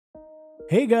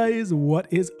Hey guys, what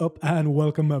is up and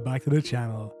welcome back to the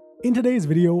channel. In today's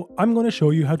video, I'm going to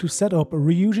show you how to set up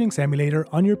Ryujinx Emulator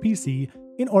on your PC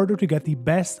in order to get the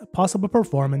best possible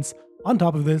performance. On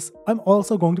top of this, I'm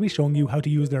also going to be showing you how to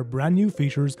use their brand new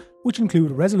features, which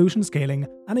include resolution scaling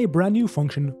and a brand new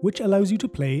function which allows you to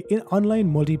play in online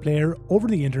multiplayer over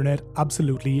the internet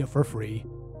absolutely for free.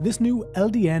 This new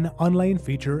LDN online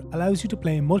feature allows you to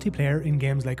play multiplayer in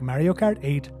games like Mario Kart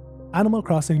 8, Animal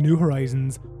Crossing New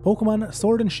Horizons, Pokemon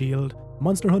Sword and Shield,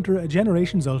 Monster Hunter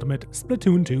Generations Ultimate,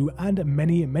 Splatoon 2, and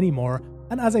many more.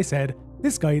 And as I said,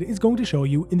 this guide is going to show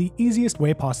you in the easiest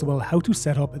way possible how to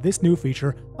set up this new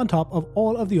feature on top of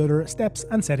all of the other steps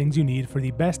and settings you need for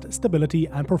the best stability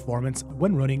and performance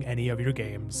when running any of your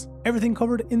games. Everything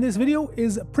covered in this video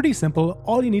is pretty simple.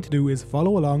 All you need to do is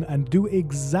follow along and do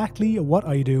exactly what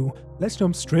I do. Let's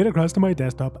jump straight across to my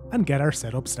desktop and get our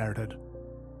setup started.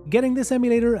 Getting this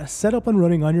emulator set up and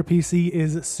running on your PC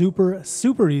is super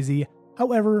easy.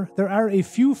 However, there are a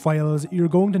few files you're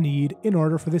going to need in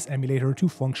order for this emulator to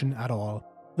function at all.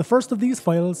 The first of these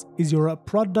files is your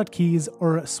prod.keys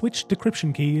or switch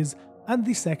decryption keys, and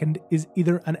the second is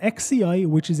either an XCI,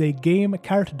 which is a game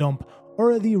cart dump,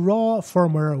 or the raw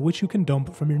firmware which you can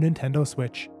dump from your Nintendo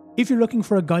Switch. If you're looking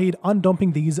for a guide on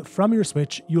dumping these from your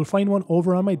Switch, you'll find one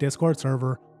over on my Discord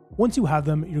server. Once you have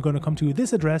them, you're going to come to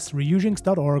this address,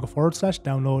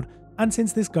 ryujinx.org/download, and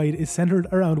since this guide is centered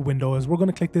around Windows, we're going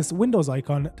to click this Windows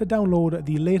icon to download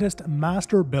the latest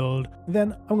master build.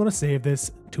 Then I'm going to save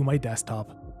this to my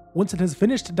desktop. Once it has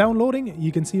finished downloading,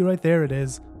 you can see right there it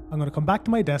is. I'm going to come back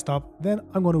to my desktop, then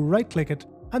I'm going to right click it,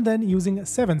 and then using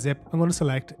 7-zip, I'm going to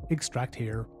select extract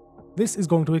here. This is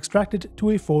going to extract it to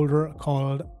a folder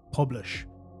called publish.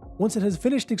 Once it has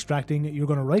finished extracting, you're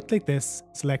going to right click this,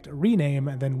 select rename,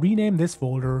 and then rename this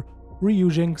folder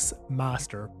Ryujinx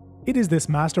Master. It is this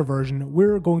master version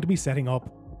we're going to be setting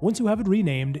up. Once you have it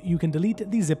renamed, you can delete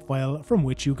the zip file from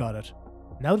which you got it.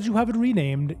 Now that you have it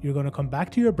renamed, you're going to come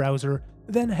back to your browser,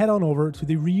 then head on over to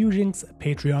the Ryujinx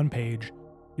Patreon page.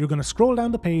 You're going to scroll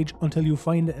down the page until you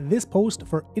find this post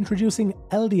for introducing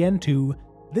LDN 2.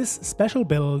 This special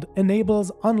build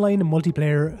enables online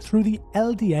multiplayer through the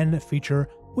LDN feature,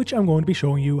 which I'm going to be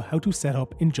showing you how to set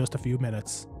up in just a few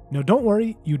minutes. Now don't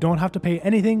worry, you don't have to pay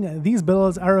anything. These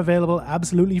builds are available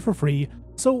absolutely for free.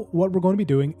 So what we're going to be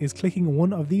doing is clicking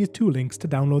one of these two links to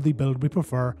download the build we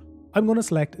prefer. I'm going to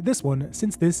select this one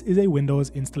since this is a Windows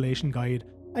installation guide.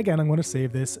 Again, I'm going to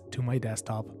save this to my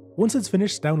desktop. Once it's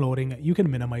finished downloading, you can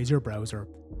minimize your browser.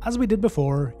 As we did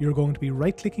before, you're going to be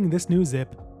right-clicking this new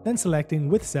zip, then selecting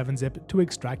with 7-zip to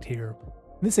extract here.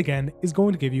 This again is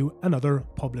going to give you another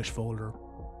publish folder.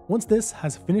 Once this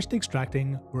has finished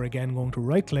extracting, we're again going to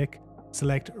right click,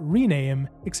 select rename,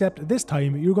 except this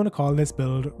time you're going to call this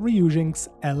build Ryujinx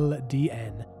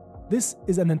LDN. This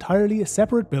is an entirely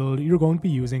separate build you're going to be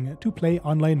using to play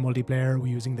online multiplayer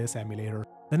using this emulator.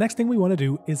 The next thing we want to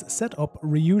do is set up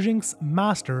Ryujinx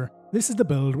Master. This is the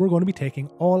build we're going to be taking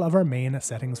all of our main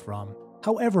settings from.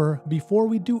 However, before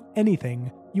we do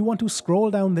anything, you want to scroll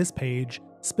down this page,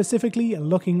 specifically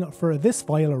looking for this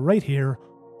file right here,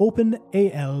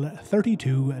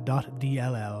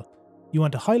 openal32.dll. You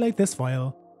want to highlight this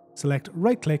file, select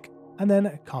right click, and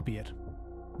then copy it.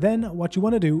 Then what you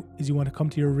want to do is you want to come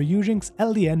to your Ryujinx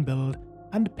LDN build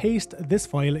and paste this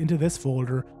file into this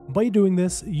folder. By doing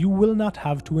this, you will not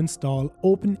have to install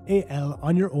OpenAL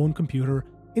on your own computer.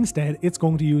 Instead, it's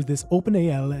going to use this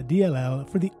OpenAL DLL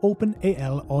for the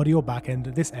OpenAL audio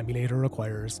backend this emulator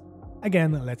requires.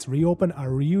 Again, let's reopen our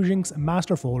Ryujinx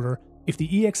master folder. If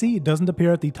the exe doesn't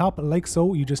appear at the top like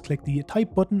so, you just click the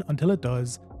type button until it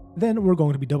does. Then we're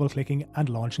going to be double clicking and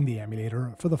launching the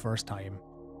emulator for the first time.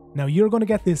 Now you're going to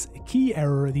get this key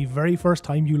error the very first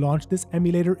time you launch this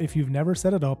emulator if you've never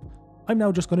set it up. I'm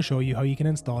now just going to show you how you can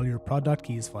install your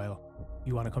prod.keys file.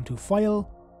 You want to come to File,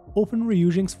 Open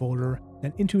Ryujinx folder,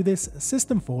 then into this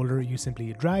System folder you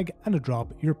simply drag and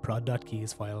drop your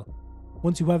prod.keys file.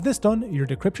 Once you have this done, your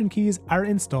decryption keys are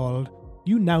installed.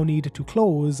 You now need to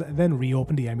close, then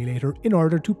reopen the emulator in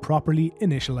order to properly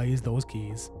initialize those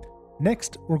keys.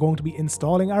 Next, we're going to be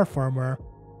installing our firmware.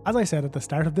 As I said at the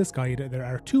start of this guide, there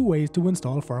are two ways to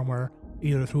install firmware,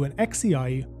 either through an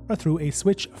XCI or through a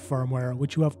Switch firmware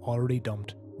which you have already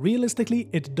dumped. Realistically,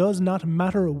 it does not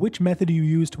matter which method you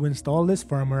use to install this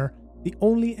firmware. The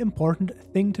only important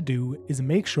thing to do is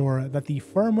make sure that the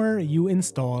firmware you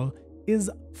install is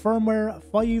firmware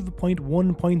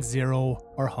 5.1.0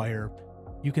 or higher.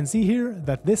 You can see here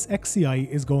that this XCI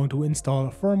is going to install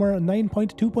firmware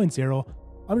 9.2.0.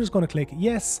 I'm just going to click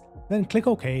yes, then click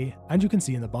OK, and you can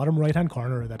see in the bottom right hand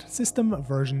corner that system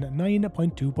version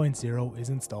 9.2.0 is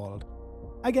installed.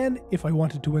 Again, if I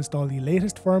wanted to install the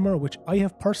latest firmware, which I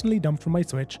have personally dumped from my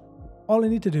Switch, all I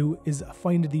need to do is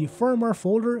find the firmware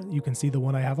folder. You can see the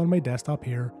one I have on my desktop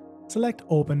here. Select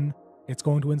open. It's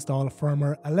going to install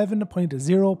firmware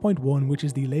 11.0.1, which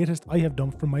is the latest I have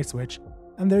dumped from my Switch.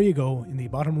 And there you go, in the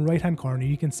bottom right hand corner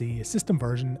you can see system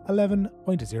version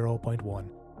 11.0.1.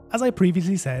 As I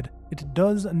previously said, it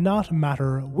does not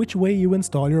matter which way you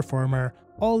install your firmware.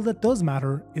 All that does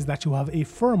matter is that you have a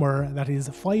firmware that is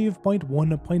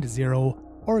 5.1.0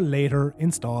 or later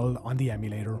installed on the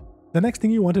emulator. The next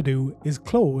thing you want to do is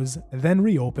close, then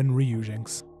reopen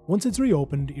Ryujinx. Once it's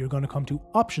reopened, you're going to come to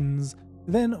Options,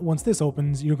 then once this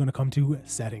opens, you're going to come to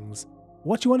Settings.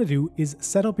 What you want to do is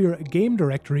set up your game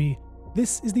directory.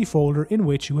 This is the folder in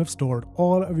which you have stored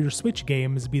all of your Switch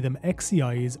games, be them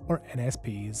XCIs or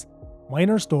NSPs. Mine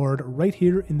are stored right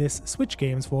here in this Switch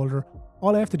games folder.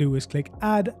 All I have to do is click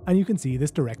Add, and you can see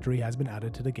this directory has been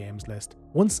added to the games list.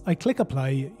 Once I click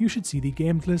Apply, you should see the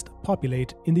games list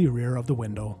populate in the rear of the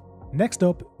window. Next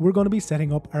up, we're going to be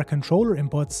setting up our controller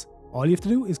inputs. All you have to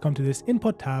do is come to this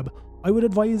Input tab. I would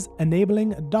advise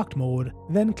enabling docked mode,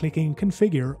 then clicking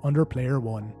Configure under Player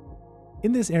 1.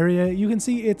 In this area, you can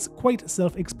see it's quite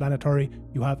self-explanatory.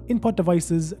 You have input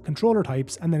devices, controller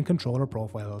types, and then controller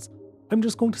profiles. I'm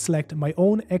just going to select my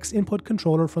own X-input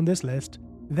controller from this list.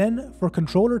 Then for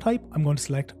controller type, I'm going to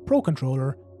select Pro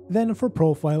Controller. Then for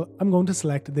profile, I'm going to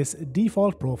select this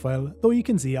default profile, though you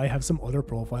can see I have some other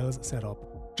profiles set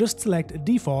up. Just select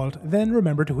default, then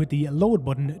remember to hit the load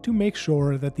button to make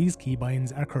sure that these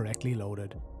keybinds are correctly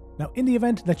loaded. Now in the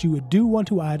event that you do want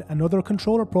to add another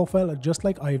controller profile just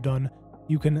like I've done,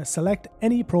 you can select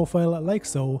any profile like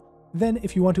so. Then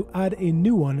if you want to add a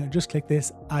new one, just click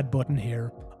this add button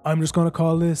here. I'm just going to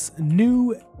call this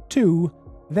new 2,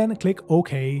 then click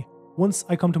OK. Once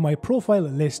I come to my profile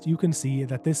list, you can see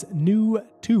that this new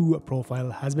 2 profile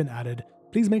has been added.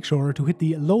 Please make sure to hit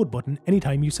the load button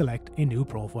anytime you select a new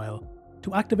profile.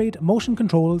 To activate motion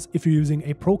controls, if you're using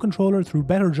a Pro Controller through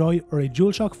BetterJoy or a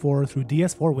DualShock 4 through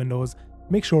DS4 Windows,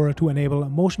 make sure to enable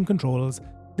motion controls.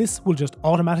 This will just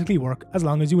automatically work as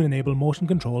long as you enable motion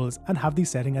controls and have the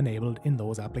setting enabled in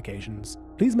those applications.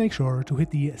 Please make sure to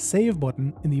hit the save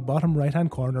button in the bottom right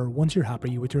hand corner once you're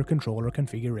happy with your controller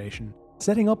configuration.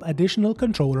 Setting up additional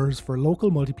controllers for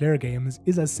local multiplayer games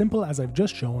is as simple as I've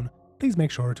just shown. Please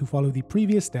make sure to follow the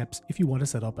previous steps if you want to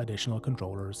set up additional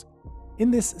controllers.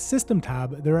 In this System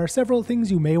tab, there are several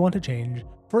things you may want to change.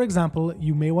 For example,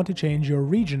 you may want to change your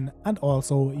region and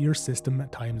also your system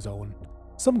time zone.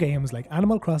 Some games like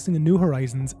Animal Crossing and New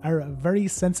Horizons are very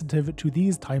sensitive to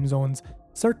these time zones.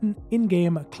 Certain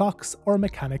in-game clocks or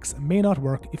mechanics may not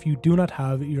work if you do not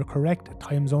have your correct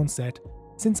time zone set.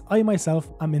 Since I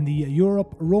myself am in the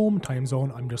Europe-Rome time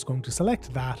zone, I'm just going to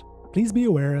select that. Please be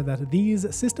aware that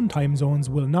these system time zones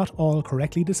will not all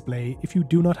correctly display if you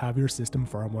do not have your system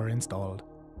firmware installed.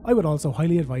 I would also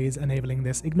highly advise enabling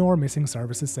this Ignore Missing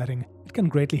Services setting. It can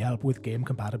greatly help with game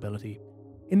compatibility.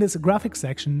 In this graphics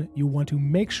section, you want to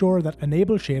make sure that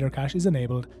Enable Shader Cache is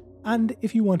enabled, and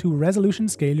if you want to resolution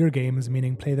scale your games,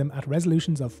 meaning play them at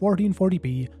resolutions of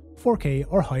 1440p, 4K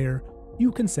or higher,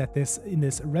 you can set this in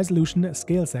this resolution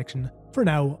scale section. For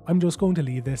now, I'm just going to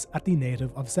leave this at the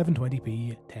native of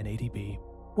 720p, 1080p.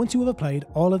 Once you have applied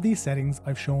all of these settings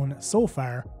I've shown so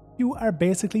far, you are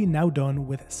basically now done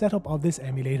with setup of this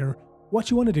emulator.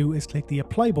 What you want to do is click the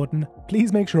Apply button.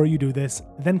 Please make sure you do this,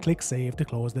 then click Save to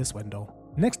close this window.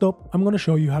 Next up, I'm going to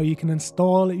show you how you can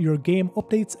install your game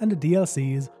updates and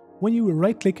DLCs. When you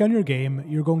right-click on your game,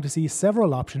 you're going to see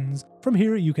several options. From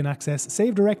here, you can access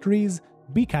save directories,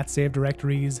 bcat save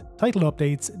directories, title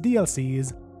updates,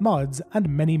 DLCs, mods, and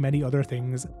many other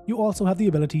things. You also have the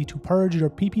ability to purge your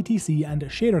PPTC and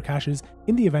shader caches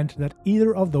in the event that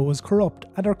either of those corrupt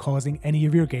and are causing any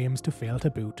of your games to fail to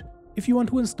boot. If you want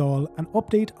to install an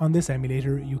update on this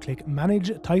emulator, you click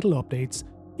Manage Title Updates.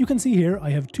 You can see here I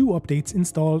have 2 updates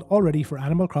installed already for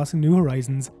Animal Crossing New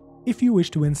Horizons. If you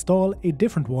wish to install a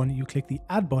different one, you click the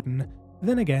Add button,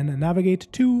 then again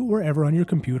navigate to wherever on your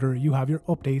computer you have your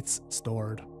updates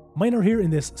stored. Mine are here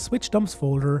in this Switch Dumps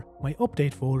folder, my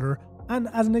update folder, and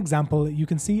as an example you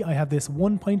can see I have this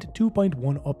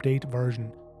 1.2.1 update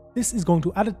version. This is going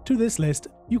to add it to this list.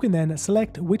 You can then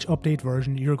select which update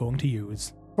version you're going to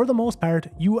use. For the most part,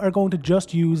 you are going to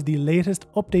just use the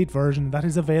latest update version that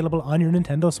is available on your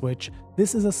Nintendo Switch.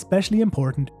 This is especially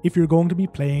important if you're going to be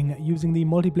playing using the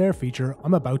multiplayer feature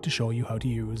I'm about to show you how to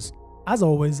use. As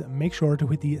always, make sure to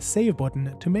hit the save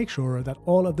button to make sure that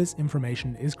all of this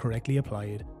information is correctly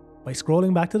applied. By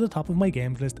scrolling back to the top of my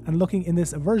games list and looking in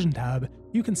this version tab,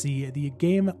 you can see the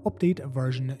game update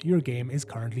version your game is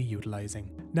currently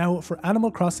utilizing. Now, for Animal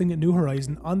Crossing New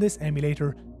Horizons on this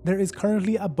emulator, there is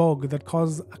currently a bug that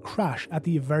causes a crash at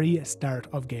the very start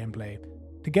of gameplay.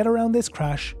 To get around this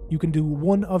crash, you can do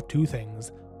one of two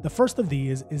things. The first of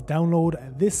these is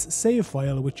download this save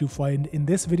file which you find in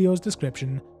this video's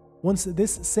description. Once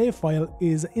this save file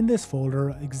is in this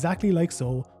folder, exactly like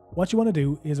so, what you want to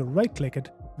do is right click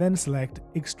it, then select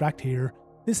extract here.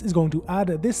 This is going to add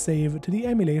this save to the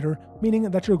emulator, meaning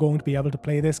that you're going to be able to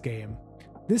play this game.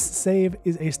 This save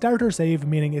is a starter save,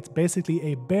 meaning it's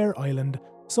basically a bare island,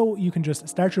 so you can just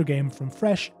start your game from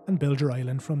fresh and build your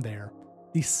island from there.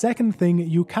 The second thing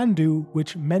you can do,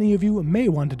 which many of you may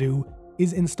want to do,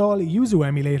 is install Yuzu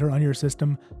Emulator on your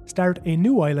system, start a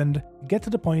new island, get to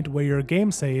the point where your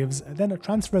game saves, then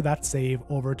transfer that save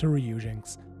over to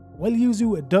Ryujinx. While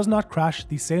Yuzu does not crash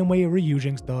the same way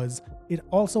Ryujinx does, it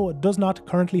also does not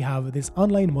currently have this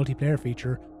online multiplayer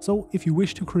feature, so if you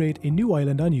wish to create a new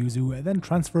island on Yuzu, then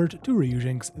transfer it to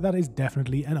Ryujinx, that is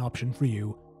definitely an option for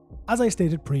you. As I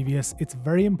stated previous, it's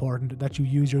very important that you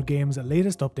use your game's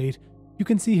latest update. You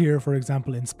can see here, for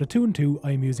example, in Splatoon 2,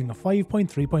 I am using a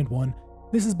 5.3.1.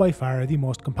 This is by far the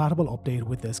most compatible update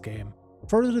with this game.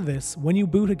 Further to this, when you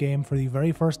boot a game for the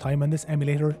very first time on this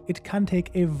emulator, it can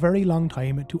take a very long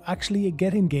time to actually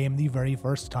get in game the very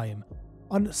first time.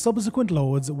 On subsequent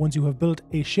loads, once you have built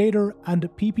a shader and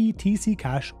PPTC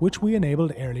cache, which we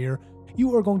enabled earlier,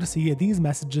 you are going to see these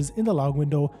messages in the log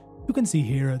window. You can see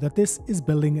here that this is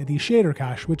building the shader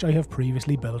cache which I have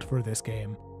previously built for this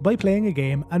game. By playing a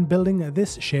game and building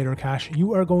this shader cache,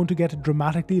 you are going to get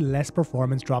dramatically less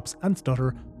performance drops and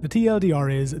stutter. The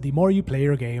TLDR is, the more you play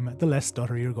your game, the less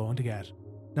stutter you're going to get.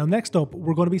 Now next up,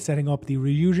 we're going to be setting up the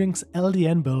Ryujinx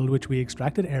LDN build which we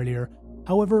extracted earlier.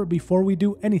 However, before we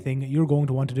do anything, you're going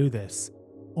to want to do this.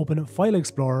 Open File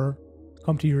Explorer,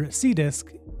 come to your C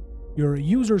disk, your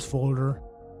users folder,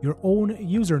 your own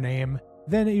username,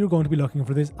 then you're going to be looking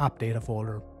for this app data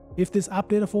folder. If this app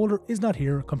data folder is not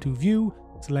here, come to View,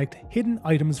 select Hidden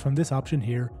Items from this option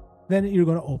here, then you're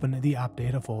going to open the app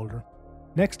data folder.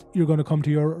 Next, you're going to come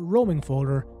to your roaming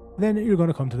folder, then you're going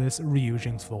to come to this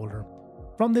Ryujinx folder.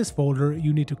 From this folder,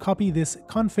 you need to copy this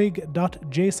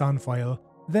config.json file,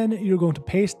 then you're going to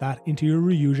paste that into your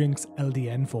Ryujinx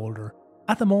LDN folder.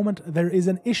 At the moment, there is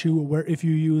an issue where if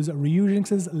you use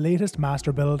Ryujinx's latest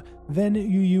master build, then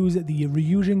you use the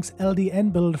Ryujinx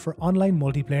LDN build for online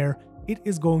multiplayer, it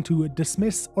is going to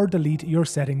dismiss or delete your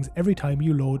settings every time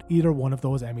you load either one of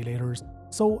those emulators.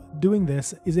 So doing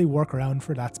this is a workaround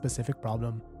for that specific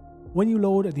problem. When you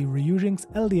load the Ryujinx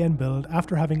LDN build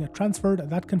after having transferred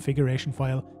that configuration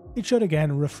file, it should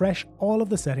again refresh all of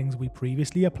the settings we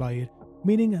previously applied,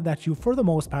 meaning that you for the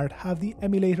most part have the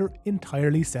emulator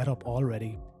entirely set up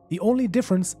already. The only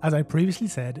difference, as I previously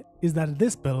said, is that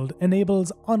this build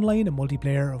enables online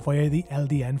multiplayer via the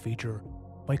LDN feature.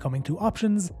 By coming to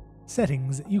Options,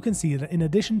 Settings, you can see that in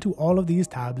addition to all of these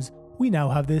tabs, we now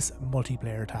have this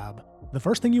multiplayer tab. The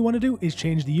first thing you want to do is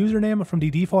change the username from the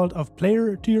default of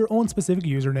player to your own specific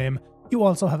username. You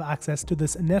also have access to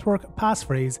this network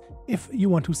passphrase if you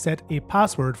want to set a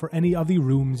password for any of the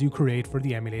rooms you create for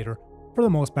the emulator. For the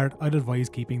most part, I'd advise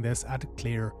keeping this at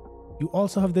clear. You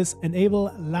also have this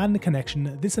Enable LAN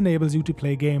connection. This enables you to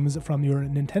play games from your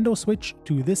Nintendo Switch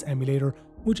to this emulator,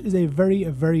 which is a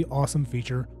very awesome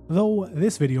feature, though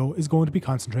this video is going to be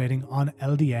concentrating on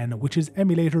LDN, which is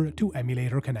emulator to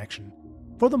emulator connection.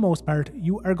 For the most part,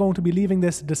 you are going to be leaving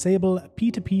this disable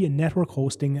P2P network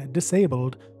hosting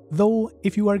disabled, though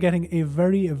if you are getting a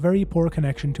very poor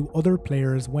connection to other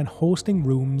players when hosting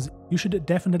rooms, you should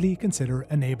definitely consider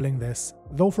enabling this,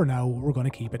 though for now we're going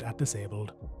to keep it at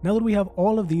disabled. Now that we have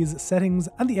all of these settings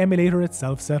and the emulator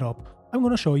itself set up, I'm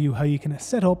going to show you how you can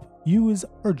set up, use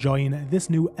or join this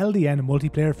new LDN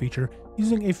multiplayer feature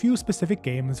using a few specific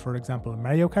games, for example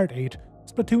Mario Kart 8,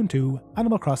 Splatoon 2,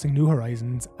 Animal Crossing New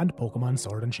Horizons and Pokemon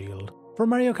Sword and Shield. For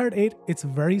Mario Kart 8, it's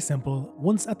very simple.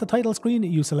 Once at the title screen,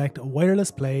 you select Wireless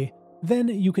Play, then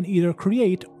you can either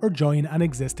create or join an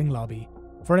existing lobby.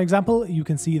 For an example, you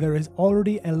can see there is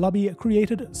already a lobby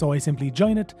created, so I simply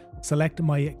join it, select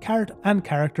my cart and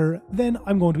character, then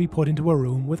I'm going to be put into a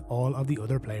room with all of the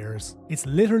other players. It's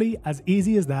literally as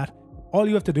easy as that. All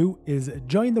you have to do is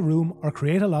join the room or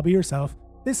create a lobby yourself.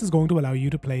 This is going to allow you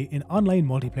to play in online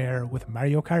multiplayer with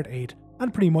Mario Kart 8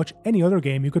 and pretty much any other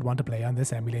game you could want to play on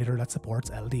this emulator that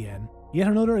supports LDN. Yet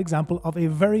another example of a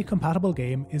very compatible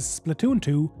game is Splatoon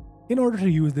 2. In order to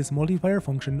use this multiplayer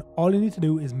function, all you need to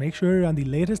do is make sure you're on the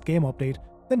latest game update,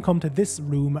 then come to this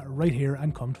room right here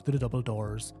and come to the double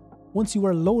doors. once you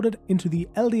are loaded into the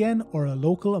LDN or a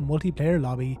local multiplayer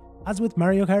lobby, as with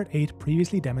Mario Kart 8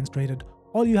 previously demonstrated,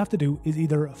 all you have to do is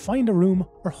either find a room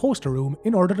or host a room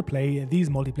in order to play these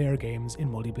multiplayer games in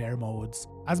multiplayer modes.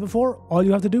 As before, all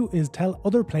you have to do is tell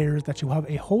other players that you have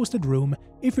a hosted room.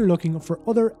 If you're looking for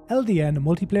other LDN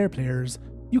multiplayer players,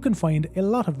 you can find a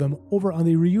lot of them over on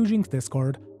the Ryujinx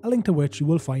Discord, a link to which you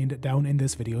will find down in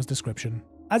this video's description.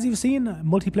 As you've seen,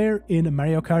 multiplayer in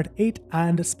Mario Kart 8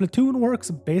 and Splatoon works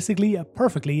basically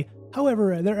perfectly.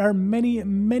 However, there are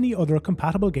many other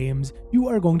compatible games you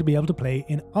are going to be able to play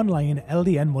in online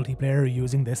LDN multiplayer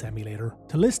using this emulator.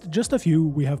 To list just a few,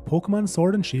 we have Pokemon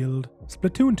Sword and Shield,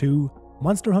 Splatoon 2,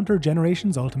 Monster Hunter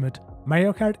Generations Ultimate,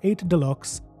 Mario Kart 8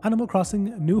 Deluxe, Animal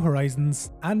Crossing New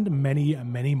Horizons, and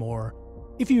many more.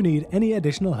 If you need any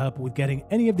additional help with getting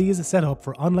any of these set up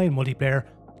for online multiplayer,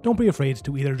 don't be afraid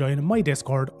to either join my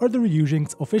Discord or the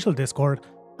Ryujinx official Discord,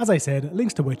 as I said,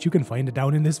 links to which you can find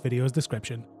down in this video's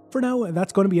description. For now,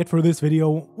 that's going to be it for this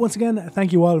video. Once again,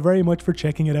 thank you all very much for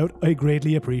checking it out, I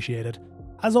greatly appreciate it.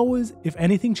 As always, if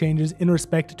anything changes in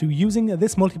respect to using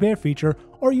this multiplayer feature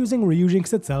or using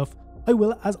Ryujinx itself, I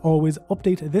will, as always,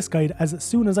 update this guide as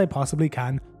soon as I possibly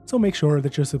can, so make sure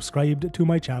that you're subscribed to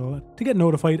my channel to get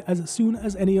notified as soon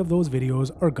as any of those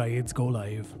videos or guides go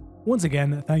live. Once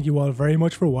again, thank you all very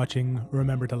much for watching.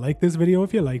 Remember to like this video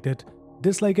if you liked it,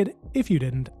 dislike it if you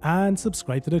didn't, and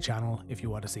subscribe to the channel if you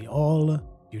want to see all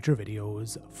future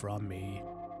videos from me.